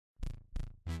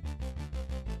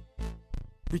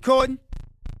Recording?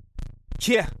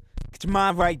 Yeah, get your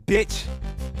mind right, bitch.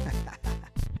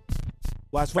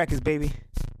 Watch records, baby.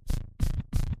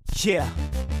 Yeah.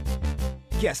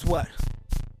 Guess what?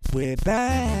 We're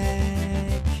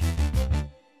back.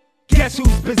 Guess who's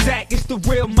Bizak? It's the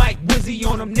real Mike Wizzy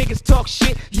on them. Niggas talk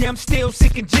shit, yeah, I'm still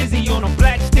sick and jizzy on them.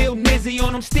 Black still nizzy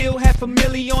on them, still half a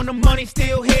milli on them. Money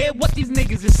still here, what these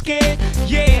niggas is scared?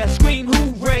 Yeah, scream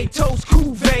hooray, toast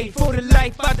Cuvée. For the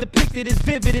life I depicted as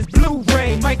vivid as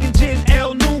Blu-ray. Mike and Jizz,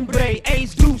 El Numbre,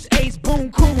 Ace Deuce, Ace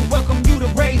Boom Cool. Welcome you to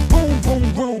Ray's Boom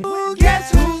Boom Room.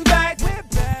 Guess who's back? We're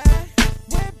back,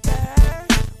 we're back,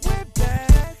 we're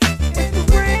back. It's the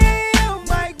real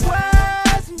Mike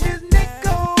Wise and Jizz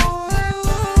Nickel.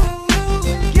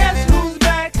 Guess who's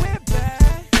back? We're back,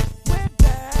 we're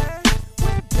back,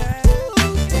 we're back.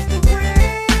 It's the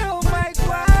real Mike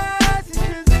Wise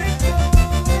and Jizz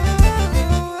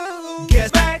Nickel.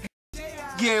 Guess back.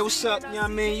 Yeah, what's up? You know what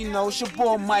I mean? You know, it's your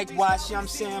boy Mike Watts. You know what I'm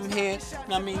saying? I'm here. You know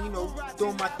what I mean? You know,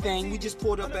 doing my thing. We just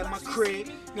pulled up at my crib.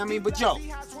 You know what I mean? But yo,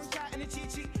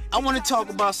 I want to talk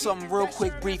about something real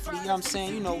quick, briefly. You know what I'm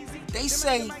saying? You know, they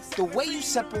say the way you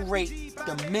separate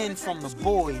the men from the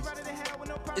boys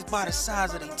is by the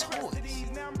size of their toys.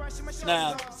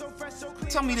 Now,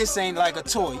 tell me this ain't like a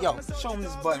toy. Yo, show them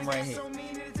this button right here.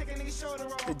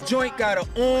 The joint got an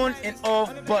on and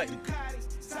off button.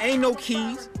 Ain't no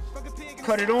keys.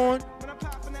 Cut it on,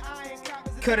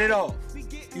 cut it off.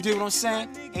 You dig what I'm saying?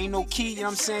 Ain't no key, you know what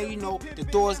I'm saying? You know, the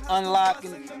doors unlock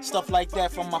and stuff like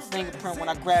that from my fingerprint. When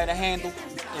I grab the handle,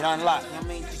 it unlocks. You know what I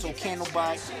mean? So can't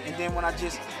nobody. And then when I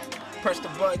just press the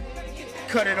button,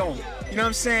 cut it on. You know what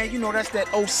I'm saying? You know, that's that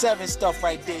 07 stuff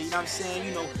right there. You know what I'm saying?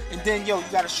 You know, and then, yo, you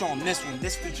gotta show them this one.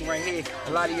 This feature right here. A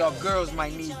lot of y'all girls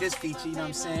might need this feature, you know what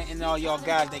I'm saying? And all y'all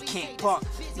guys that can't park.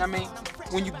 You know what I mean?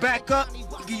 When you back up, it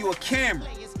give you a camera.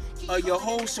 Your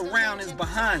whole surroundings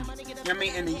behind you. You know what I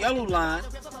mean? And the yellow line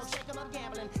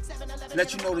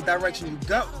let you know the direction you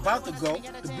about to go.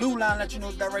 The blue line let you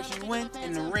know the direction you in.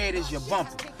 And the red is your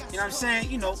bumper. You know what I'm saying?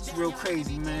 You know, it's real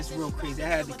crazy, man. It's real crazy. I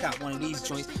had to cop one of these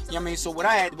joints. You know what I mean? So what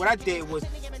I did was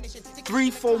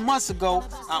 3-4 months ago,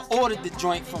 I ordered the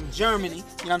joint from Germany. You know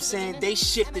what I'm saying? They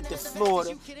shipped it to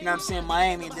Florida. You know what I'm saying?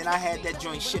 Miami. And then I had that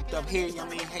joint shipped up here. You know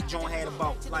what I mean? That joint had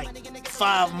about like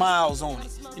 5 miles on it.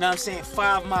 You know what I'm saying?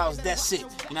 5 miles, that's it.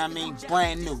 You know what I mean?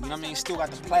 Brand new. You know what I mean? Still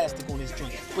got the plastic on this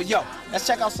joint. But yo, let's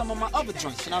check out some of my other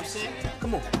joints. You know what I'm saying?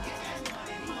 Come on.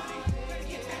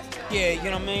 Yeah, you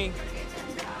know what I mean?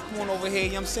 Come on over here, you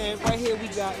know what I'm saying? Right here we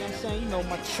got, you know what I'm saying, you know,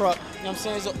 my truck, you know what I'm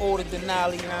saying? It's an older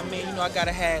Denali, you know what I mean? You know, I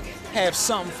gotta have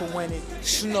something for when it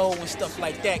snow and stuff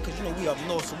like that, because, you know, we up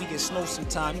north, so we get snow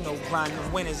sometime, you know, grinding the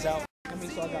winters out. I mean,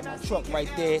 so I got my truck right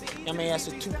there. You know what I mean? That's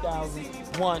a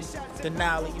 2001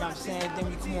 Denali, you know what I'm saying? Then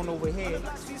we come on over here.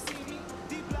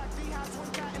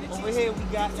 Over here we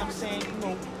got, you know what I'm saying, you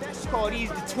know, let's call these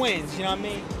the twins, you know what I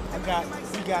mean? We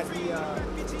got the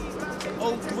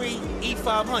 03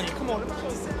 E500. Come on, let me show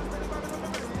you.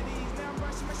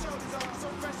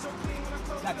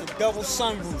 Got the double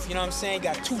sunroof, you know what I'm saying?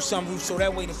 Got 2 sunroofs, so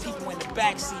that way the people in the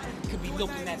backseat could be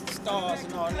looking at the stars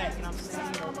and all that, you know what I'm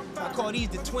saying? You know, I call these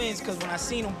the twins because when I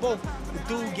seen them both, the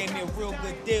dude gave me a real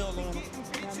good deal on them, you know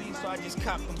what I mean? So I just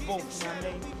copped them both, you know what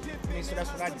I mean? So that's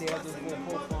what I did. I just bought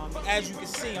both of them. As you can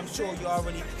see, I'm sure you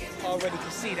already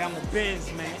can see that I'm a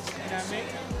Benz man, you know what I mean?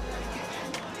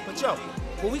 But yo,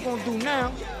 what we gonna do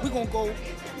now, we gonna go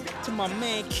to my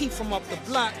man Keith from up the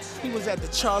block. He was at the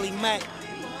Charlie Mack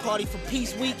Party for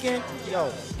Peace weekend.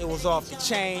 Yo, it was off the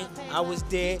chain. I was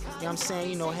there, you know what I'm saying,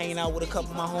 you know, hanging out with a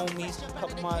couple of my homies, a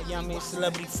couple of my, you know what I mean,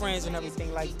 celebrity friends and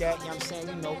everything like that, you know what I'm saying,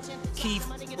 you know. Keith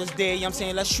was there, you know what I'm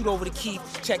saying, let's shoot over to Keith,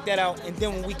 check that out, and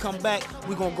then when we come back,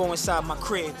 we gonna go inside my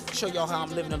crib, show y'all how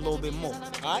I'm living a little bit more,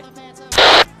 alright?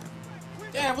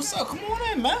 Damn, what's up? Come on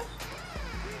in, man.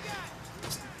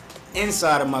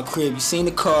 Inside of my crib, you seen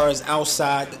the cars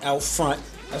outside, out front.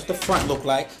 That's what the front look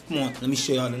like. Come on, let me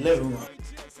show y'all the living room.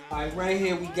 Alright, right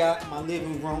here we got my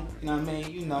living room, you know what I mean,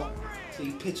 you know. So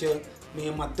you picture me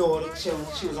and my daughter chilling.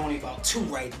 She was only about 2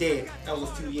 right there. That was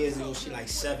a few years ago. She like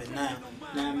 7 now.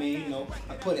 You know what I mean? You know,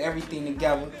 I put everything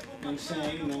together, you know what I'm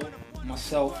saying, you know,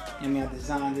 myself. You know what I mean? I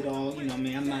designed it all, you know what I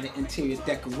mean? I'm not an interior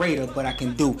decorator, but I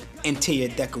can do interior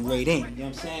decorating, you know what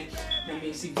I'm saying? You know what I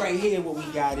mean? See, right here what we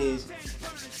got is,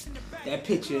 that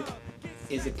picture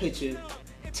is a picture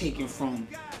taken from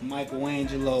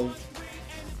Michelangelo,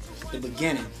 the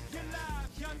beginning.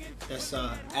 That's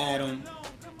Adam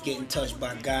getting touched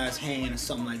by God's hand or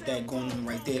something like that going on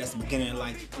right there. That's the beginning of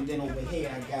life. And then over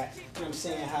here I got, you know what I'm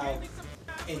saying, how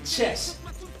in chess,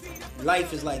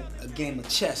 life is like a game of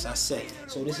chess, I say.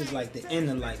 So this is like the end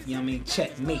of life, you know what I mean?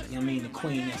 Checkmate, you know what I mean? The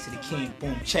queen next to the king,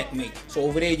 boom, checkmate. So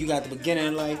over there you got the beginning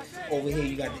of life, over here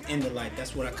you got the end of life.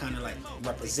 That's what I kind of like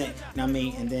represent, you know what I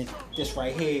mean? And then this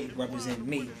right here represent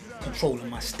me controlling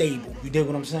my stable. You dig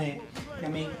what I'm saying? You know what I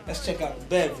mean? Let's check out the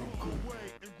bedroom. Come on.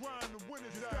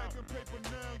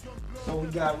 So we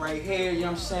got right here, you know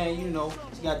what I'm saying, you know,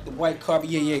 you got the white carpet.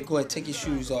 Yeah, go ahead, take your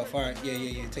shoes off. All right,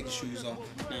 yeah, take your shoes off.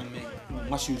 You know what I mean?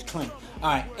 My shoes clean.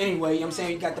 All right, anyway, you know what I'm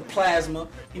saying, you got the plasma,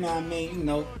 you know what I mean, you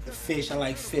know, the fish. I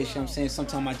like fish, you know what I'm saying?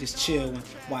 Sometimes I just chill and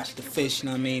watch the fish, you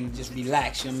know what I mean, just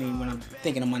relax, you know what I mean, when I'm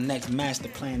thinking of my next master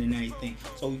plan and everything.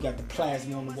 So we got the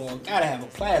plasma on the wall. Gotta have a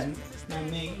plasma, you know what I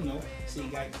mean, you know. So you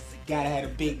gotta have a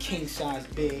big king size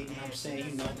bed, you know what I'm saying,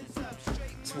 you know.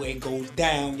 That's where it goes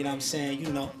down, you know what I'm saying, you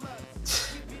know.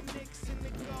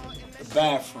 The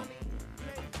bathroom.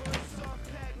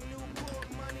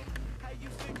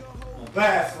 The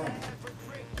bathroom.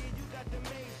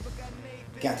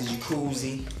 Got the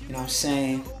jacuzzi, you know what I'm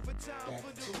saying? Got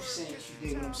the 2 sinks, you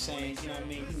dig what I'm saying? You know what I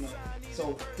mean? You know.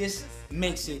 So this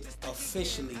makes it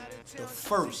officially the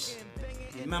first.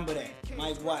 Remember that.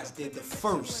 Mike Watts did the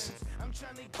first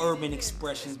Urban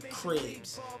Expressions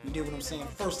cribs. You dig what I'm saying?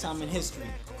 First time in history.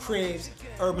 Cribs,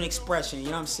 Urban Expression. You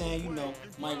know what I'm saying? You know,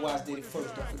 Mike Watts did it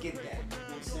first. Don't forget that. You know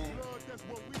what I'm saying?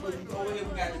 But over here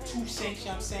we got the 2 sinks, you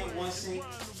know what I'm saying? 1 sink,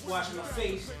 washing my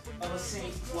face. Other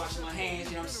sink, washing my hands,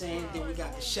 you know what I'm saying? Then we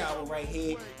got the shower right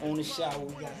here. On the shower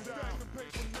we got,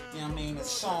 you know what I mean? The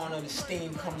sauna, the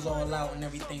steam comes all out and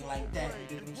everything like that.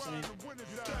 You dig what I'm saying?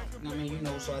 You know what I mean? You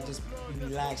know, so I just be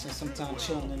relaxing, sometimes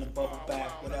chilling in the bubble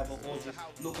bath, whatever, or just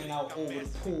looking out over the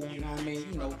pool, you know what I mean?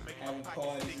 You know, having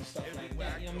parties and stuff like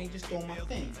that. You know what I mean? Just doing my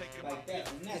thing like that,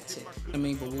 and that's it. I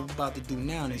mean, but what we're about to do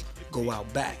now is go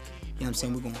out back. You know what I'm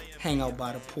saying? We're going to hang out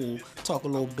by the pool, talk a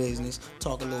little business,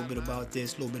 talk a little bit about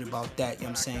this, a little bit about that. You know what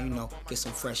I'm saying? You know, get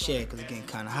some fresh air because it's getting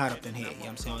kind of hot up in here. You know what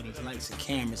I'm saying? All these lights and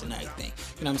cameras and everything.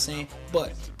 You know what I'm saying?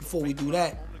 But before we do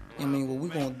that, I mean, what we're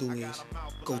going to do is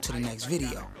go to the next video.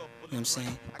 You know what I'm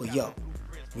saying? But yo,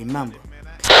 remember.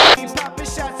 Popping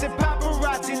shots and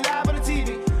paparazzi live on the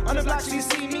TV. On the block, so you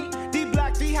see me.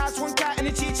 D-block, 3 house, 1 cat in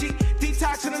the Chi-Chi.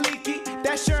 Detox and the leaky.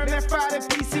 That Sherm, that Friday,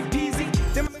 PC, peasy.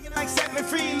 Them like set me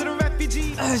free, little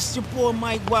refugee. It's your boy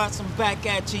Mike Watts. I'm back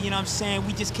at you. You know what I'm saying?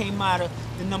 We just came out of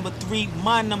the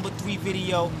my number 3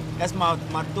 video. That's my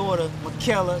daughter,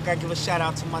 Michaela. Gotta give a shout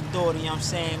out to my daughter, you know what I'm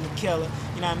saying? Michaela.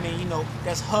 You know what I mean? You know,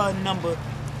 that's her number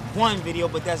 1 video,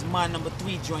 but that's my number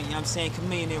 3 joint, you know what I'm saying?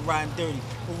 Chameleon there riding dirty.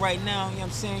 But right now, you know what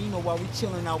I'm saying, you know, while we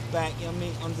chilling out back, you know what I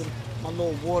mean, under my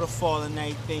little waterfall and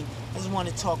everything, I just want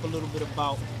to talk a little bit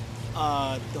about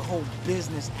the whole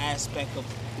business aspect of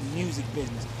the music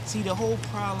business. See, the whole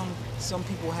problem some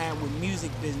people have with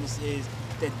music business is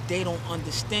that they don't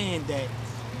understand that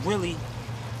really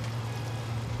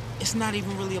it's not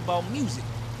even really about music.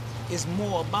 It's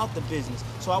more about the business.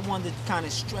 So I wanted to kind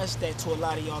of stress that to a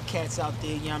lot of y'all cats out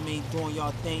there, you know what I mean, doing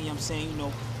y'all thing, you know what I'm saying, you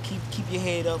know, keep your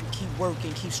head up, keep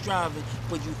working, keep striving,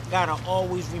 but you gotta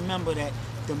always remember that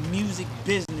the music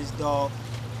business, dog,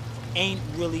 ain't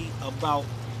really about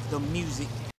the music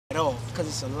at all, because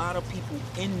it's a lot of people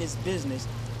in this business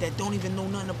that don't even know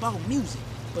nothing about music,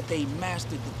 but they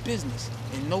mastered the business,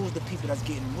 and those are the people that's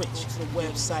getting rich. Go to the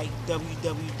website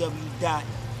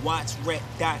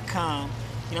www.wattsrec.com.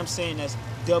 You know what I'm saying? That's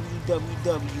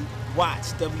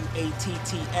www.watts,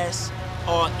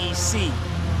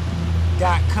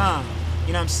 WATTSREC.com.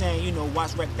 You know what I'm saying? You know,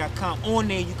 wattsrec.com. On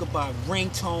there, you can buy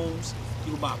ringtones,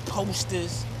 you can buy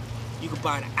posters, you can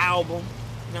buy the album.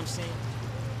 You know what I'm saying?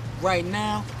 Right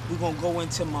now, we're going to go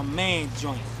into my man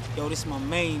joint. Yo, this is my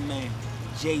main man,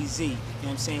 Jay-Z. You know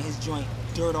what I'm saying? His joint,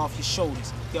 Dirt Off Your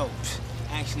Shoulders. Yo,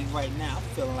 actually right now, I'm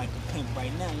feeling like a pimp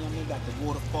right now. You know what I mean? Got the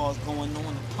waterfalls going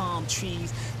on, the palm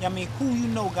trees. You know what I mean? Who you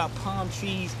know got palm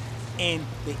trees on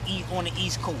the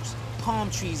East Coast? Palm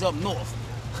trees up north.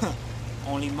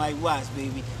 Only Mike Watts, baby.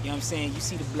 You know what I'm saying? You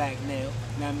see the black nail.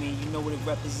 You know what I mean? You know what it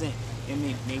represents. You know what I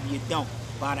mean? Maybe you don't.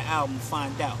 Buy the album,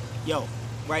 find out. Yo,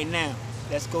 right now,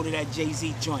 let's go to that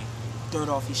Jay-Z joint. Dirt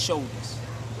Off Your Shoulders.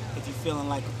 If you're feeling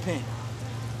like a pimp.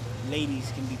 Ladies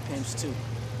can be pimps too.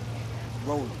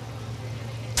 Roll it.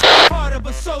 Part of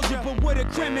a soldier, but with a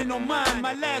criminal mind.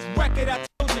 My last record, I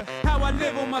told you how I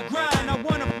live on my grind. I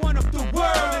wanna one up the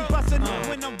world and bust it up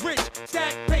when I'm rich.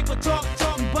 Stack paper, talk,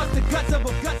 and bust the guts of a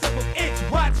itch.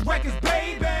 Watch records,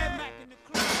 baby.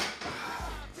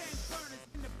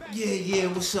 Yeah,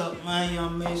 what's up, man? Y'all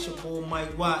man, it's your boy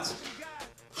Mike Watts.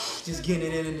 just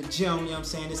getting it in the gym, you know what I'm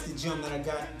saying? It's the gym that I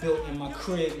got built in my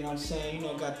crib, you know what I'm saying? You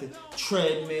know, got the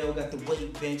treadmill, got the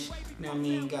weight bench, you know what I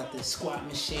mean? Got the squat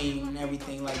machine and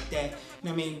everything like that, you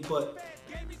know what I mean? But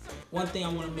one thing I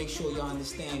want to make sure y'all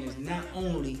understand is not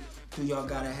only do y'all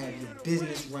gotta have your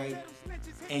business right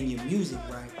and your music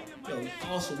right, yo, you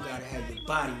also gotta have your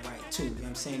body right too, you know what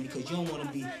I'm saying? Because you don't want to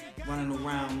be running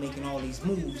around making all these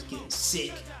moves, getting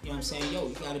sick, you know what I'm saying? Yo,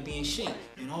 you gotta be in shape.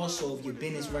 And also, if your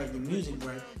business right, your music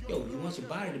right, yo, you want your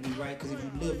body to be right, because if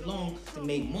you live long to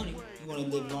make money, you want to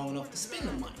live long enough to spend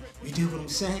the money. You do what I'm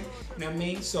saying? You know what I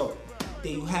mean? So,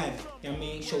 there you have it. You know what I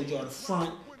mean? Showed y'all the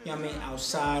front. You know what I mean?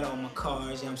 Outside, all my cars, you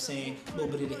know what I'm saying? A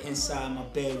little bit of the inside, my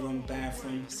bedroom,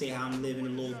 bathroom, say how I'm living a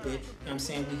little bit. You know what I'm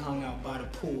saying? We hung out by the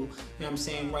pool. You know what I'm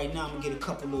saying? Right now, I'm going to get a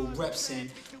couple little reps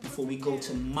in before we go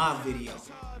to my video.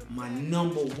 My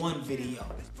 #1 video.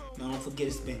 Now, don't forget,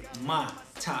 it's been my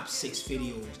top 6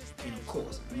 videos. And of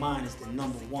course, mine is the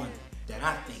 #1 that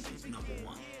I think is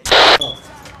 #1.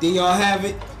 There y'all have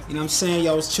it. You know what I'm saying?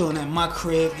 Y'all was chilling at my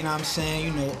crib, you know what I'm saying?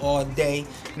 You know, all day. You know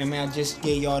what I mean? I just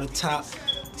gave y'all the top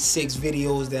 6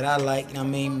 videos that I like, you know what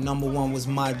I mean? #1 was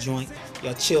my joint.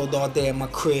 Y'all chilled all day at my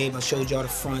crib. I showed y'all the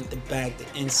front, the back, the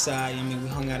inside. You know what I mean? We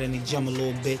hung out in the gym a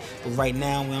little bit. But right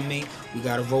now, you know what I mean? We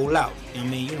gotta roll out. You know what I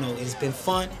mean? You know, it's been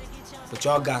fun, but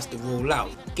y'all got to roll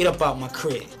out. Get up out my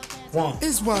crib. One.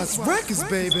 It's Watts Records,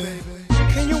 baby.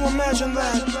 Can you imagine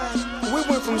that? We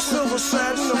went from silver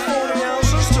satin to 40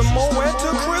 ounces to Moet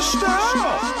to Cristal.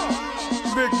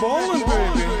 Big ballin',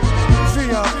 baby.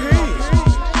 VIP.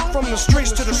 From the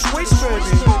streets to the suites, baby.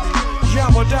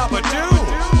 Yabba dabba doo.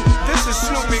 This is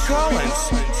Snoopy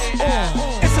Collins.